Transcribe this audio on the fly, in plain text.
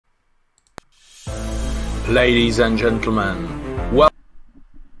Ladies and gentlemen,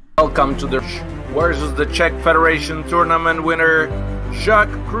 welcome to the versus the Czech Federation Tournament winner,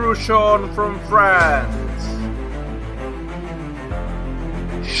 Jaques Cruchon from France.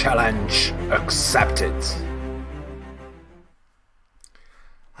 Challenge accepted.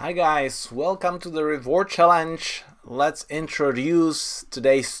 Hi guys, welcome to the reward challenge. Let's introduce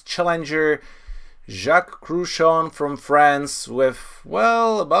today's challenger, Jaques Cruchon from France, with,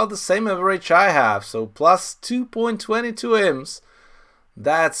 well, about the same average I have, so plus 2.22 IMs.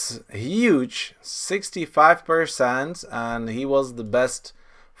 That's huge, 65%, and he was the best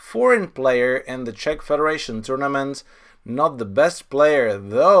foreign player in the Czech Federation tournament. Not the best player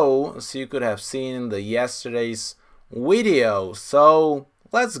though, as you could have seen in the yesterday's video. So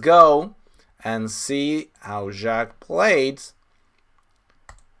let's go and see how Jaques played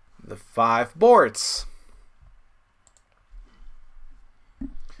the 5 boards.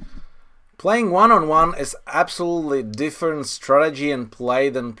 Playing one-on-one is absolutely different strategy and play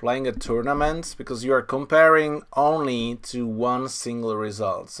than playing a tournament, because you are comparing only to one single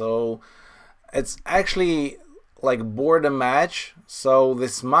result. So it's actually like board a match, so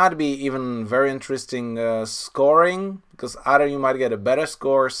this might be even very interesting scoring, because either you might get a better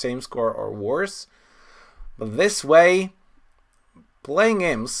score, same score, or worse. But this way, playing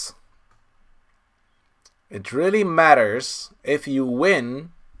IMS, it really matters if you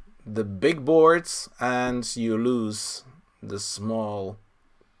win the big boards and you lose the small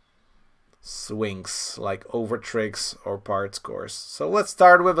swings like over tricks or part scores. So let's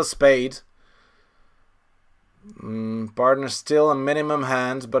start with a spade. Partner still a minimum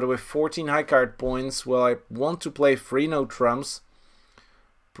hand, but with 14 high card points, well, I want to play free no trumps,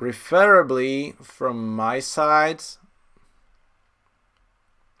 preferably from my side.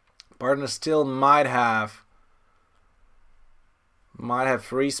 Partner still might have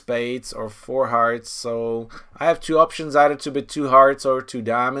 3 spades or 4 hearts, so I have 2 options, either to bet 2 hearts or 2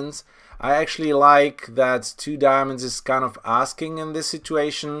 diamonds. I actually like that 2 diamonds is kind of asking in this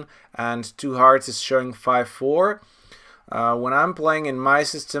situation, and 2 hearts is showing 5-4. When I'm playing in my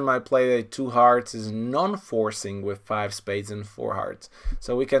system, I play that 2 hearts is non-forcing with 5 spades and 4 hearts,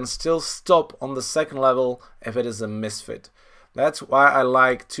 so we can still stop on the second level if it is a misfit. That's why I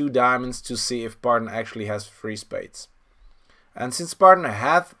like 2 diamonds, to see if partner actually has 3 spades. And since partner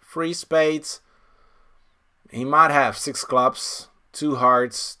had 3 spades, he might have 6 clubs, 2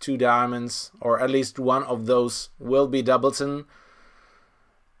 hearts, 2 diamonds, or at least one of those will be doubleton.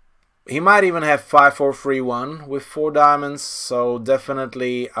 He might even have 5-4-3-1 with 4 diamonds, so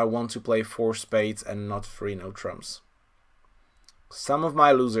definitely I want to play 4 spades and not 3 no trumps. Some of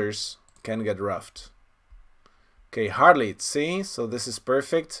my losers can get roughed. Okay, hard lead, see? So this is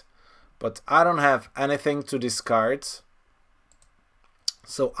perfect, but I don't have anything to discard.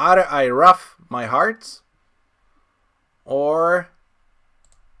 So either I rough my hearts, or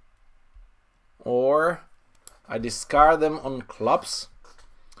I discard them on clubs.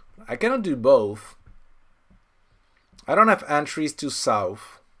 I cannot do both. I don't have entries to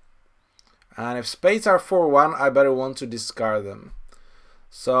south. And if spades are 4-1, I better want to discard them.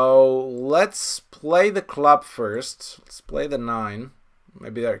 So let's play the club first. Let's play the 9.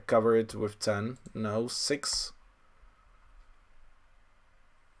 Maybe I cover it with 10. No, 6.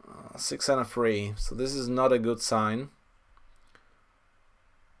 6 and a 3. So this is not a good sign.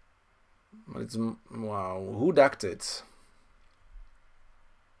 But it's, wow, who ducked it?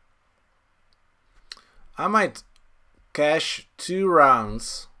 I might cash 2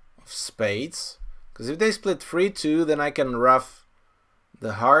 rounds of spades, because if they split 3-2, then I can rough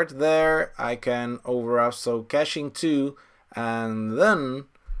the heart there, I can overruff, so cashing 2 and then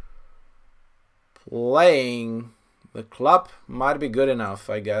playing the club might be good enough,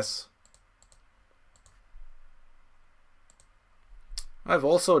 I guess. I have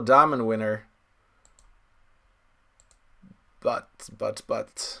also a diamond winner, but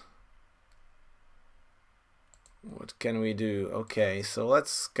what can we do? Okay, so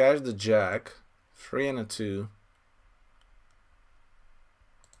let's cash the jack, 3 and a 2.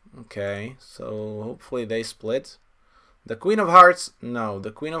 Okay, so hopefully they split. The queen of hearts, no, the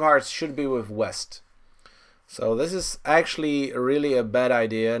queen of hearts should be with west. So this is actually really a bad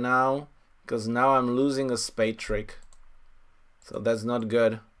idea now, because now I'm losing a spade trick. So that's not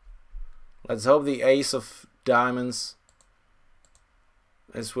good. Let's hope the ace of diamonds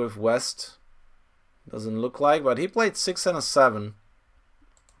is with west. Doesn't look like, but he played 6 and a 7.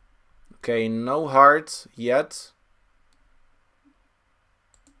 Okay, no heart yet.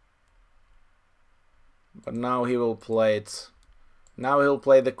 But now he will play it. Now he'll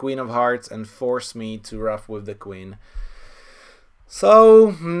play the queen of hearts and force me to rough with the queen.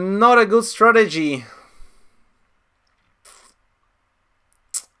 So, not a good strategy.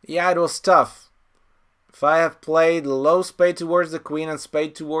 Yeah, it was tough. If I have played low spade towards the queen and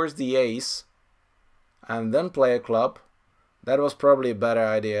spade towards the ace, and then play a club, that was probably a better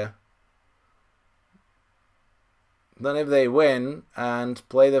idea. Then if they win and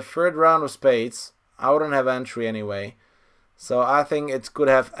play the third round of spades, I wouldn't have entry anyway. So I think it could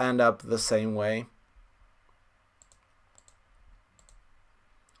have ended up the same way.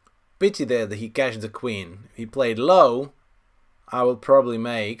 Pity that he cashed the queen. If he played low, I will probably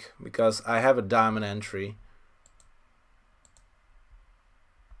make, because I have a diamond entry.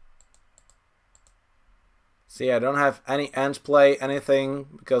 See, I don't have any end play, anything,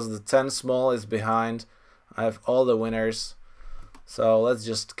 because the 10 small is behind. I have all the winners. So let's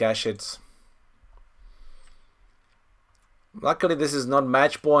just cash it. Luckily this is not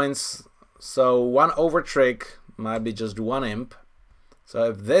match points, so one over trick might be just one imp. So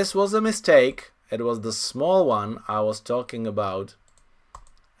if this was a mistake, it was the small one I was talking about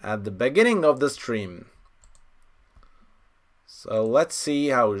at the beginning of the stream. So let's see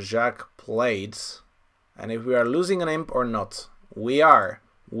how Jaques played and if we are losing an imp or not. We are.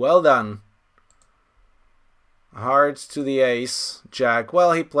 Well done. Hearts to the ace. Jack.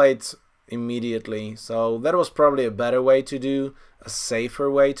 Well, he played immediately, so that was probably a better way to do, a safer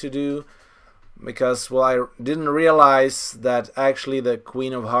way to do, because, well, I didn't realize that actually the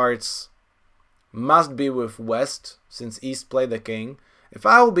queen of hearts must be with West, since East played the king. If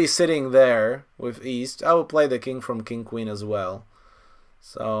I will be sitting there with East, I will play the king from king queen as well.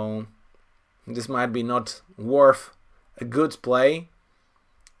 So this might be not worth a good play,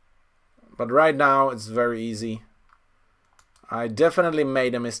 but right now it's very easy. I definitely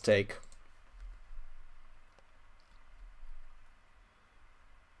made a mistake.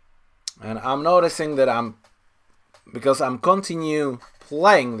 And I'm noticing that because I'm continue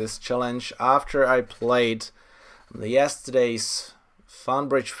playing this challenge after I played the yesterday's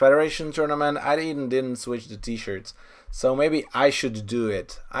Funbridge Federation tournament, I even didn't switch the t-shirts. So maybe I should do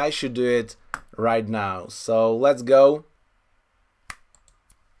it. I should do it right now. So let's go.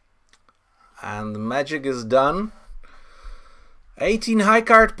 And the magic is done. 18 high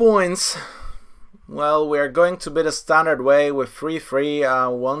card points. Well, we are going to be the standard way with 3-3. I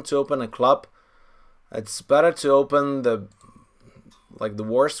want to open a club. It's better to open the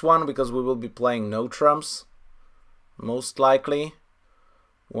worst one, because we will be playing no trumps, most likely.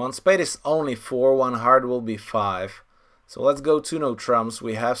 One spade is only 4, one heart will be 5. So let's go to no trumps.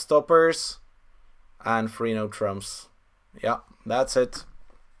 We have stoppers and 3 no trumps. Yeah, that's it.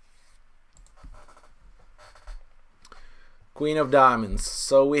 Queen of diamonds.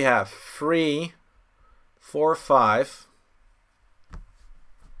 So we have 3, 4, 5.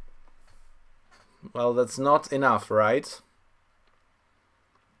 Well, that's not enough, right?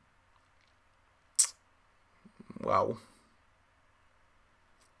 Wow.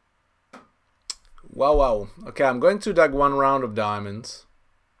 Wow, wow. Okay, I'm going to dig one round of diamonds.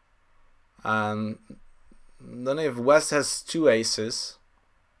 And then if West has 2 aces,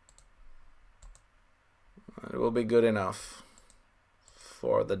 it will be good enough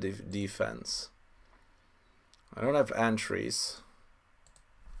for the defense. I don't have entries.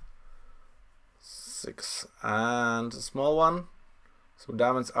 6 and a small one. So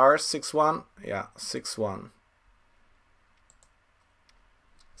diamonds are 6-1. Yeah, 6-1.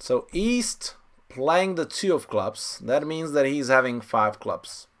 So East playing the 2 of clubs. That means that he's having 5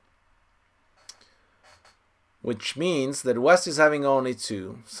 clubs. Which means that West is having only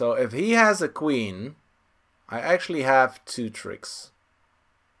 2. So if he has a queen, I actually have 2 tricks.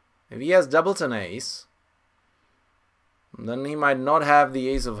 If he has doubled an ace, then he might not have the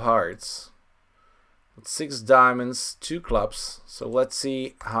ace of hearts. With 6 diamonds, 2 clubs. So let's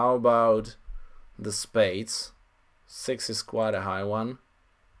see, how about the spades? 6 is quite a high one.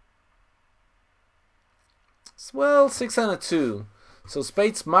 Well, 6 and a 2. So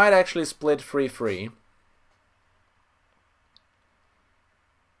spades might actually split 3-3.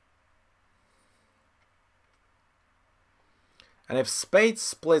 And if spades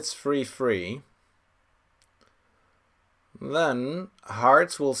splits 3-3, then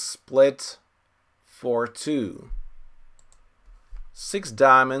hearts will split 4-2. 6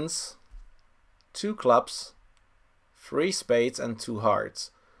 diamonds, 2 clubs, 3 spades and 2 hearts.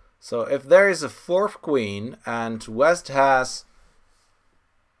 So if there is a 4th queen and West has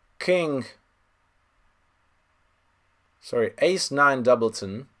ace-9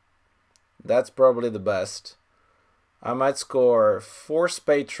 doubleton, that's probably the best. I might score 4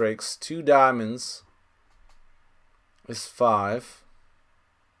 spade tricks, 2 diamonds is 5.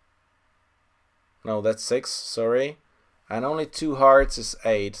 No, that's 6, sorry. And only 2 hearts is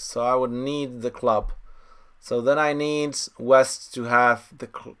 8, so I would need the club. So then I need West to have the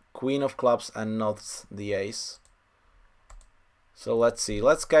queen of clubs and not the ace. So let's see.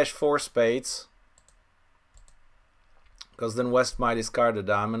 Let's cash 4 spades. Because then West might discard a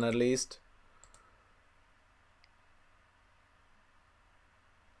diamond at least.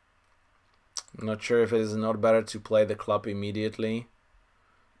 I'm not sure if it is not better to play the club immediately.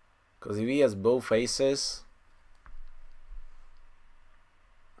 Because if he has both aces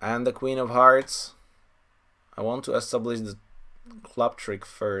and the queen of hearts, I want to establish the club trick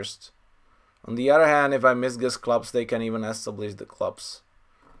first. On the other hand, if I misguess clubs, they can even establish the clubs.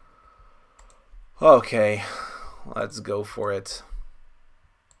 Okay, let's go for it.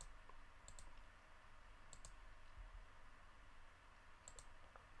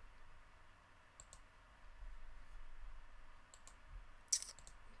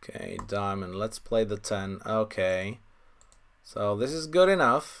 Okay, diamond. Let's play the 10. Okay. So this is good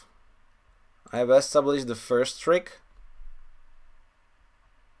enough. I have established the first trick.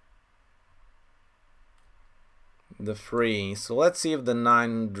 The 3. So let's see if the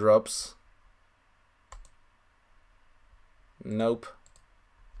 9 drops. Nope.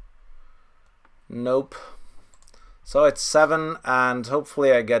 Nope. So it's 7 and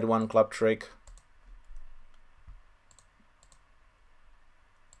hopefully I get 1 club trick.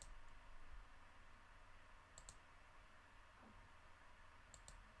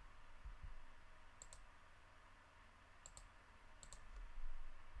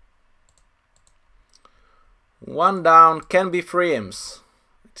 One down can be 3 imps.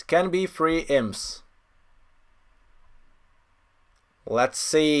 It can be 3 imps. Let's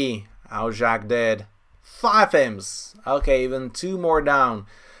see how Jaques did. 5 imps. Okay, even 2 more down.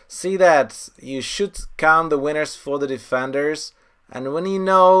 See that you should count the winners for the defenders, and when you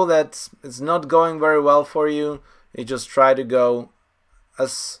know that it's not going very well for you, you just try to go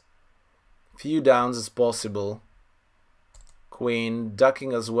as few downs as possible. Queen,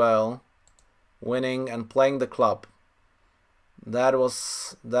 ducking as well. Winning and playing the club. That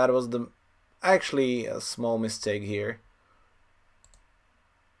was the actually a small mistake here.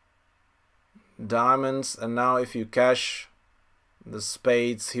 Diamonds, and now if you cash the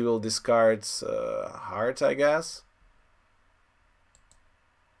spades, he will discard heart, I guess,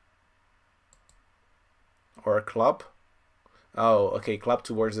 or a club. Oh, okay, club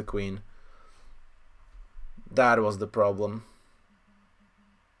towards the queen. That was the problem.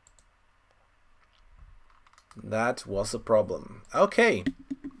 That was a problem. Okay,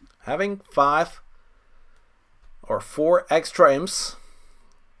 having 5 or 4 extra imps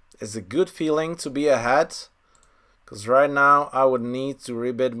is a good feeling to be ahead, because right now I would need to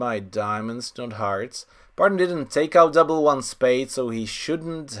rebid my diamonds, not hearts. Partner didn't take out double 1 spade, so he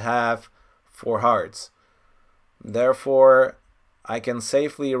shouldn't have 4 hearts. Therefore, I can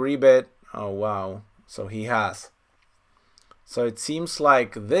safely rebid. Oh wow, so he has. So it seems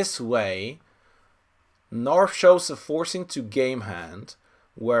like this way North shows a forcing to game hand,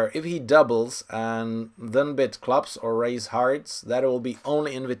 where if he doubles and then bid clubs or raise hearts, that will be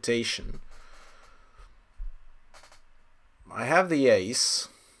only invitation. I have the ace.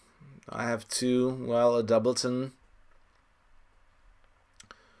 I have 2, well, a doubleton.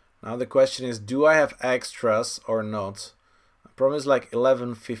 Now the question is, do I have extras or not? I promise like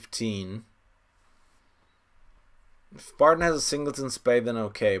 11, 15. If partner has a singleton spade, then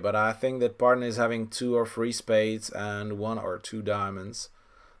okay, but I think that partner is having 2 or 3 spades and 1 or 2 diamonds.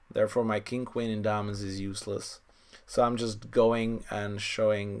 Therefore my king queen in diamonds is useless. So I'm just going and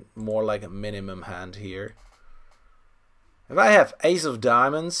showing more like a minimum hand here. If I have ace of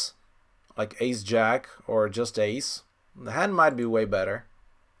diamonds, like ace jack or just ace, the hand might be way better.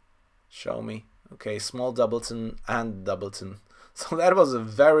 Show me. Okay, small doubleton and doubleton. So that was a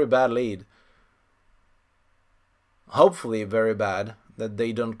very bad lead. Hopefully very bad that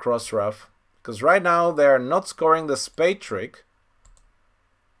they don't cross rough, because right now they are not scoring the spade trick,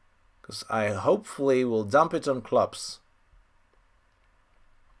 because I hopefully will dump it on clubs.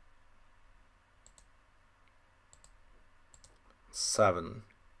 Seven.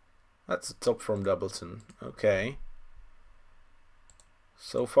 That's a top from doubleton. Okay.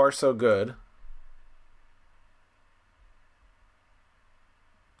 So far so good.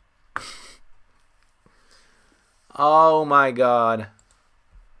 Oh my god.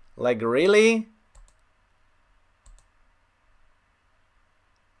 Like, really?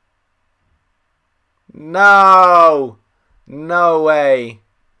 No! No way.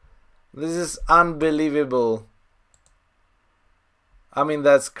 This is unbelievable. I mean,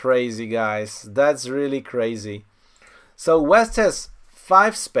 that's crazy, guys. That's really crazy. So West has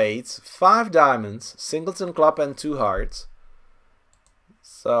 5 spades, 5 diamonds, singleton club and 2 hearts.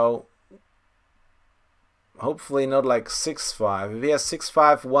 So hopefully not like 6-5. If he has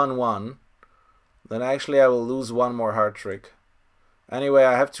 6-5-1-1, then actually I will lose one more heart trick. Anyway,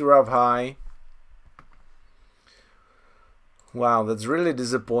 I have to rub high. Wow, that's really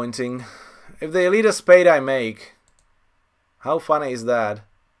disappointing. If they lead a spade, I make. How funny is that?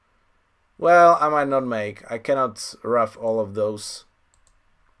 Well, I might not make. I cannot rough all of those.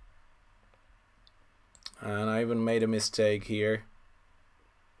 And I even made a mistake here.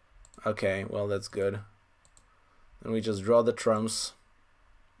 Okay, well, that's good. Then we just draw the trumps.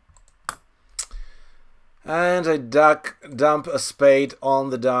 And I dump a spade on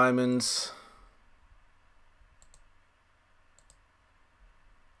the diamonds.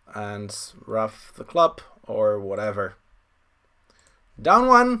 And rough the club or whatever. Down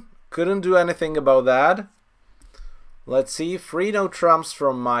one. Couldn't do anything about that. Let's see. 3 no trumps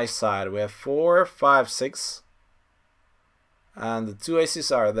from my side. We have 4, 5, 6. And the 2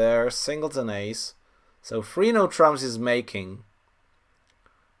 aces are there. Singleton ace. So 3 no trumps is making.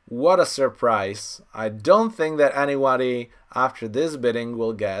 What a surprise. I don't think that anybody after this bidding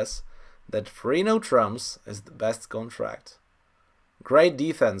will guess that 3 no trumps is the best contract. Great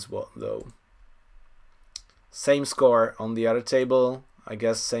defense though. Same score on the other table. I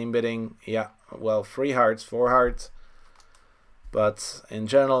guess same bidding. Yeah, well, 3 hearts, 4 hearts. But in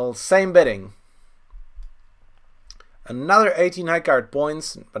general, same bidding. Another 18 high card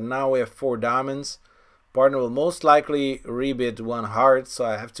points, but now we have 4 diamonds. Partner will most likely rebid 1 heart, so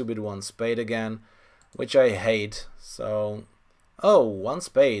I have to bid 1 spade again, which I hate. So, oh, 1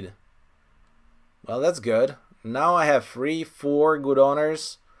 spade. Well, that's good. Now I have 3, 4 good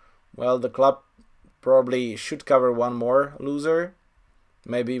honors. Well, the club probably should cover 1 more loser.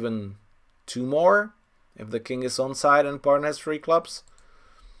 Maybe even 2 more if the king is onside and partner has 3 clubs.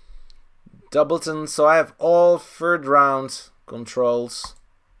 Doubleton, so I have all 3rd round controls.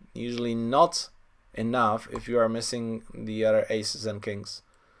 Usually not enough if you are missing the other aces and kings.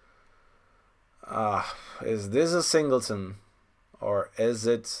 Is this a singleton or is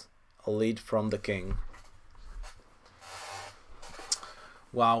it a lead from the king?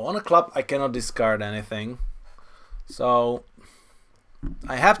 Wow, on a club I cannot discard anything. So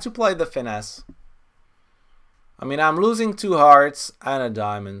I have to play the finesse. I mean, I'm losing 2 hearts and a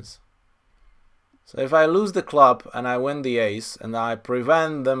diamond. So if I lose the club and I win the ace and I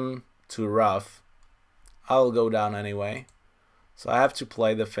prevent them to rough, I'll go down anyway. So I have to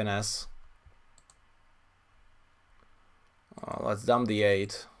play the finesse. Let's dump the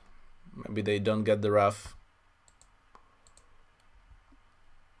 8. Maybe they don't get the rough.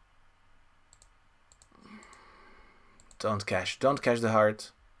 Don't cash the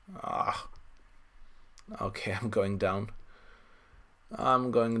heart. Okay, I'm going down.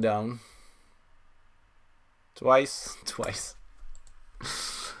 Twice.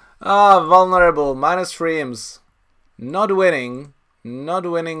 Vulnerable, -3 imps. Not winning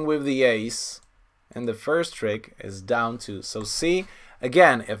with the ace. And the first trick is down 2. So see,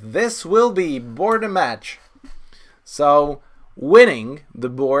 again, if this will be board a match. So winning the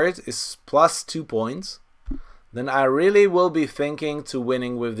board is +2 points. Then I really will be thinking to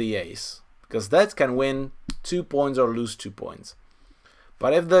winning with the ace. Because that can win 2 points or lose 2 points.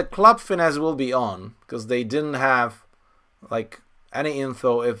 But if the club finesse will be on, because they didn't have like any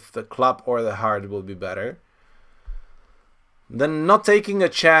info if the club or the heart will be better, then not taking a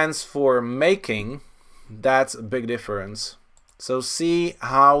chance for making, that's a big difference. So see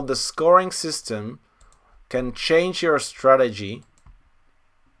how the scoring system can change your strategy.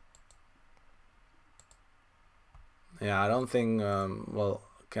 Yeah, I don't think, well,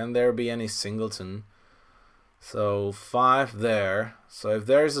 can there be any singleton? So 5 there. So if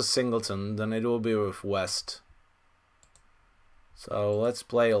there is a singleton, then it will be with West. So let's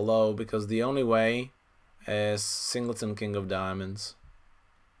play a low, because the only way is singleton king of diamonds.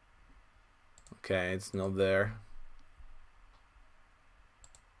 Okay, it's not there.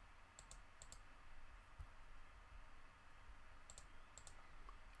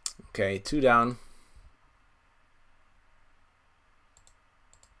 Okay, 2 down.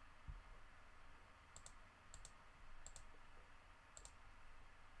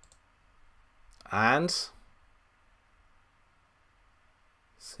 And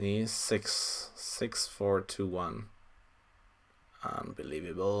see, 6, 4, 2, 1.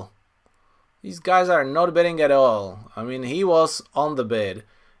 Unbelievable. These guys are not bidding at all. I mean, he was on the bid.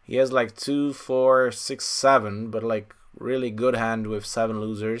 He has like 2, 4, 6, 7, but like really good hand with 7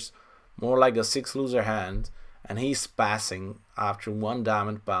 losers. More like a 6 loser hand. And he's passing after 1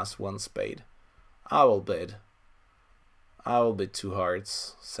 diamond past 1 spade. I will bid. I will bid 2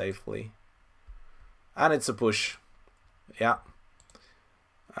 hearts safely. And it's a push. Yeah.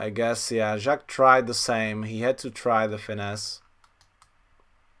 I guess, yeah, Jaques tried the same. He had to try the finesse.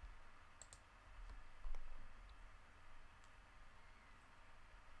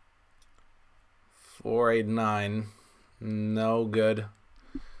 Four, 8, 9. No good.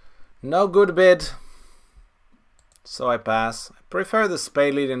 No good bid. So I pass. I prefer the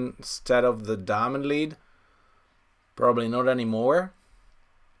spade lead instead of the diamond lead. Probably not anymore.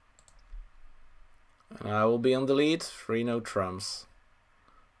 And I will be on the lead. 3 no trumps.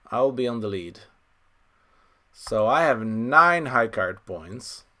 I will be on the lead. So I have 9 high card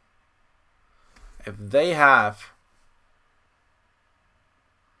points. If they have...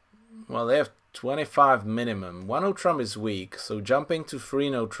 Well, they have 25 minimum. 1 no trump is weak, so jumping to 3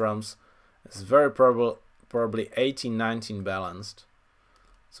 no trumps is very probably 18, 19 balanced.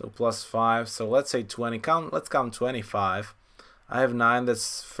 So plus 5, so let's say 20. Let's count 25. I have 9,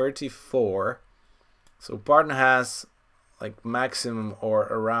 that's 34. So partner has like maximum or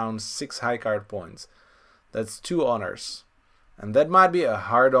around 6 high card points. That's 2 honors. And that might be a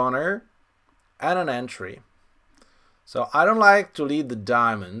hard honor and an entry. So I don't like to lead the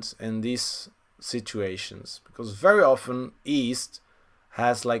diamond in these situations because very often East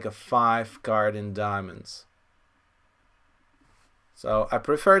has like a 5 card in diamonds. So I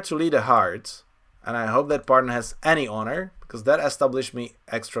prefer to lead a heart, and I hope that partner has any honor because that established me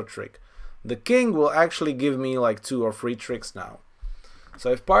extra trick. The king will actually give me like 2 or 3 tricks now.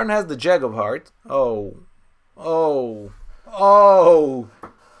 So if partner has the jack of heart,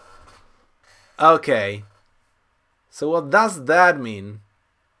 okay. So what does that mean?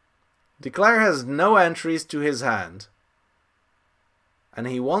 Declare has no entries to his hand. And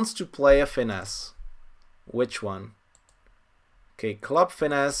he wants to play a finesse. Which one? Okay, club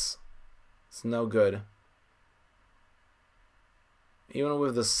finesse. It's no good. Even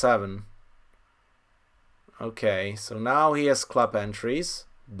with the 7. Okay, so now he has club entries.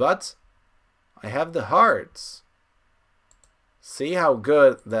 But I have the hearts. See how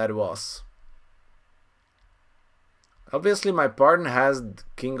good that was. Obviously my partner has the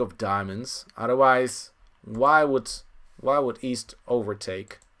king of diamonds. Otherwise, why would East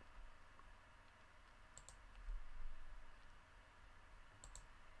overtake?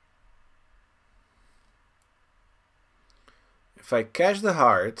 If I cash the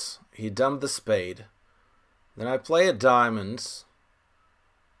hearts, he dumped the spade. Then I play a diamond.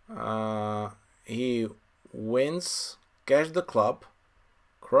 He wins, cash the club,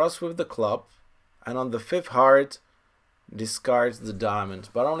 cross with the club, and on the 5th heart discards the diamond,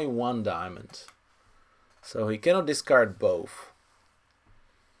 but only 1 diamond. So he cannot discard both.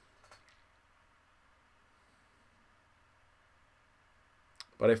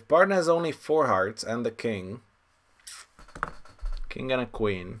 But if partner has only 4 hearts and the king and a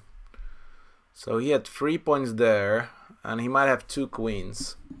queen, so he had 3 points there, and he might have 2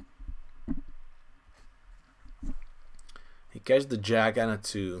 queens. He cashed the jack and a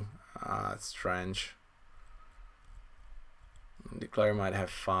 2. That's strange. Declare might have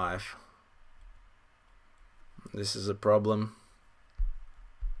 5. This is a problem.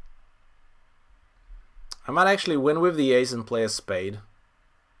 I might actually win with the ace and play a spade.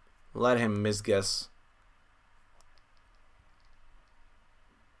 Let him misguess.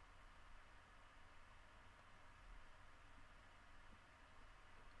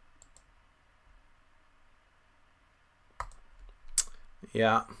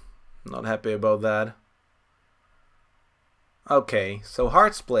 Yeah, not happy about that. Okay, so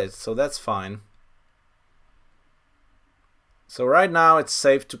heart split, so that's fine. So right now it's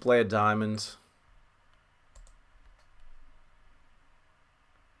safe to play a diamond.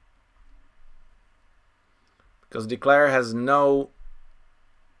 Because Declare has no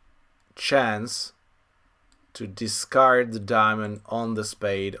chance to discard the diamond on the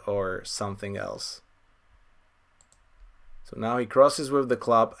spade or something else. So now he crosses with the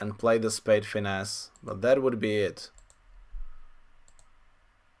club and play the spade finesse, but that would be it.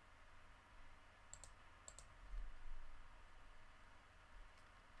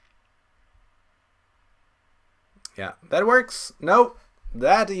 Yeah, that works. No,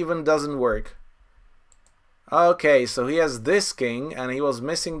 that even doesn't work. Okay, so he has this king and he was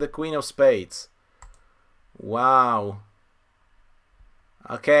missing the queen of spades. Wow.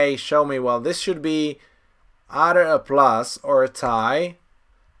 Okay, show me. Well, this should be either a plus or a tie.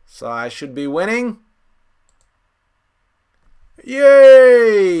 So I should be winning.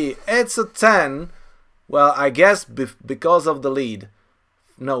 Yay! It's a 10. Well, I guess because of the lead.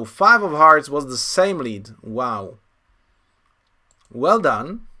 No, 5 of hearts was the same lead. Wow. Well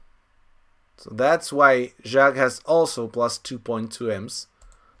done. So that's why Jaques has also plus 2.2 imps.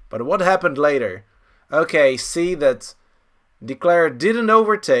 But what happened later? Okay, see that Declare didn't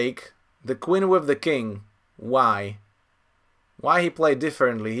overtake the queen with the king. Why? Why he played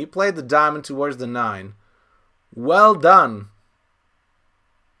differently? He played the diamond towards the 9. Well done.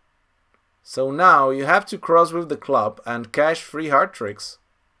 So now you have to cross with the club and cash 3 heart tricks.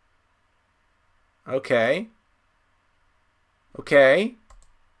 Okay. Okay.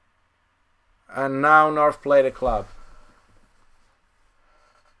 And now North played a club.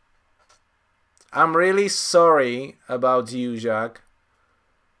 I'm really sorry about you, Jaques.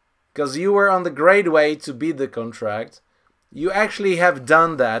 Because you were on the great way to beat the contract. You actually have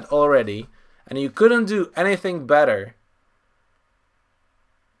done that already. And you couldn't do anything better.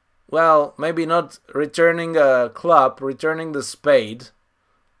 Well, maybe not returning a club, returning the spade.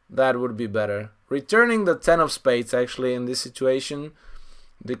 That would be better. Returning the 10 of spades, actually, in this situation.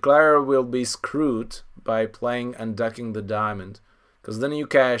 Declarer will be screwed by playing and ducking the diamond. Because then you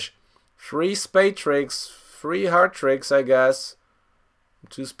cash 3 spade tricks, 3 heart tricks, I guess.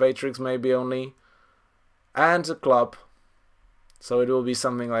 2 spade tricks maybe only. And a club. So it will be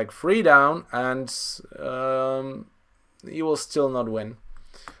something like 3 down, and you will still not win.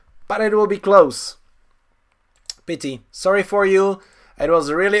 But it will be close. Pity. Sorry for you. It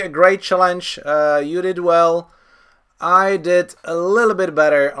was really a great challenge. You did well. I did a little bit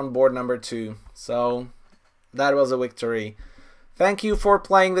better on board number 2. So that was a victory. Thank you for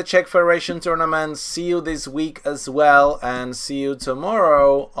playing the Czech Federation tournament. See you this week as well, and see you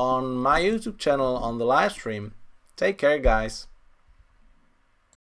tomorrow on my YouTube channel on the live stream. Take care, guys.